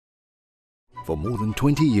For more than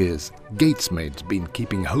 20 years, Gaytsmaid's been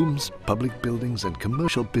keeping homes, public buildings and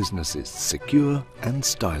commercial businesses secure and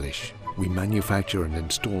stylish. We manufacture and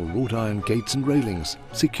install wrought iron gates and railings,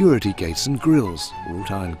 security gates and grills,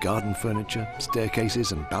 wrought iron garden furniture,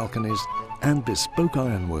 staircases and balconies, and bespoke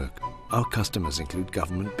ironwork. Our customers include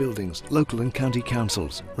government buildings, local and county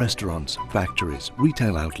councils, restaurants, factories,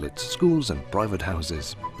 retail outlets, schools and private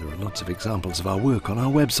houses. There are lots of examples of our work on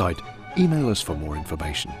our website. Email us for more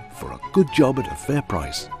information. For a good job at a fair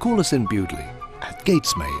price, call us in Bewdley at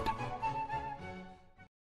Gaytsmaid.